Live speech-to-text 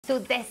So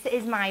this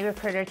is my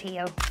recruiter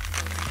tale.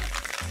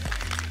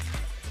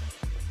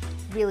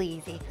 Really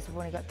easy because we've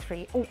only got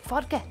 3. Oh,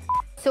 vodka.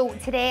 So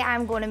today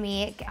I'm going to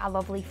make a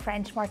lovely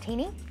French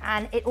martini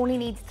and it only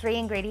needs 3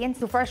 ingredients.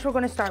 So first we're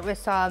going to start with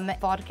some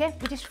vodka.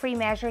 We just free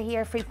measure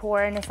here, free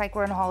pour, and it's like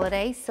we're on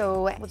holiday.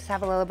 So we'll just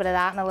have a little bit of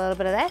that and a little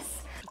bit of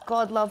this.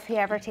 God love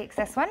whoever takes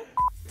this one.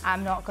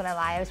 I'm not gonna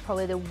lie, I was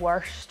probably the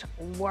worst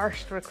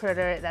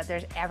recruiter that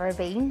there's ever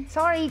been.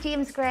 Sorry,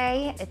 James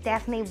Gray. It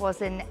definitely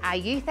wasn't a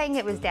you thing,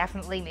 it was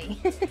definitely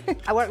me.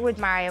 I worked with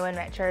Mario and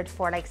Richard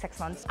for like 6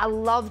 months. I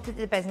loved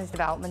the business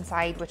development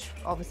side, which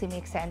obviously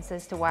makes sense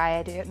as to why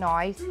I do it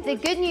now. The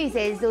good news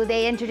is though,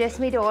 they introduced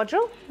me to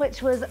Odro,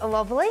 which was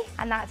lovely,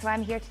 and that's why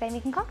I'm here today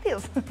making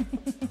cocktails.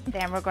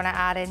 Then we're gonna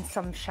add in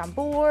some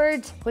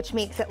chambord, which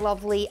makes it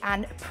lovely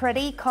and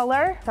pretty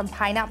color, some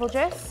pineapple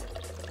juice.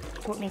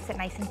 So it makes it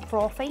nice and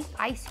frothy.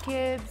 Ice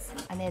cubes.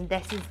 And then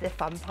this is the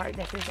fun part.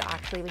 This is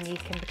actually when you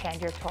can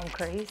pretend you're Tom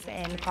Cruise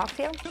in a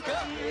cocktail.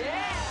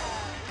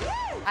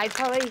 I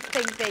probably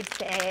think they'd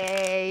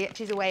say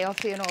she's away off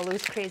doing all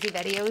those crazy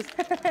videos.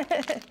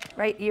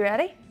 Right, you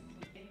ready?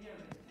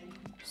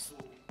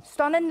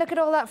 Stunning, look at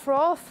all that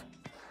froth.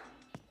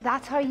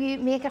 That's how you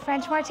make a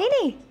French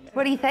martini.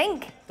 What do you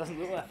think? Doesn't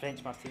look like a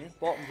French martini.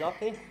 Bottoms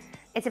up, eh?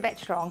 It's a bit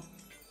strong.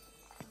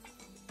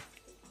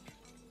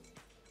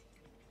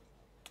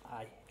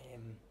 Aye.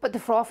 But the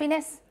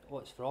frothiness? Oh,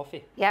 it's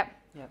frothy. Yep.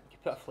 Yeah, you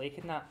could put a flake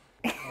in that.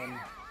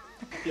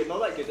 You're not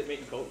that good at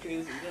making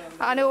cocktails either.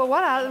 I know,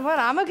 what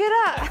am I good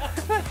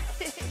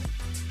at?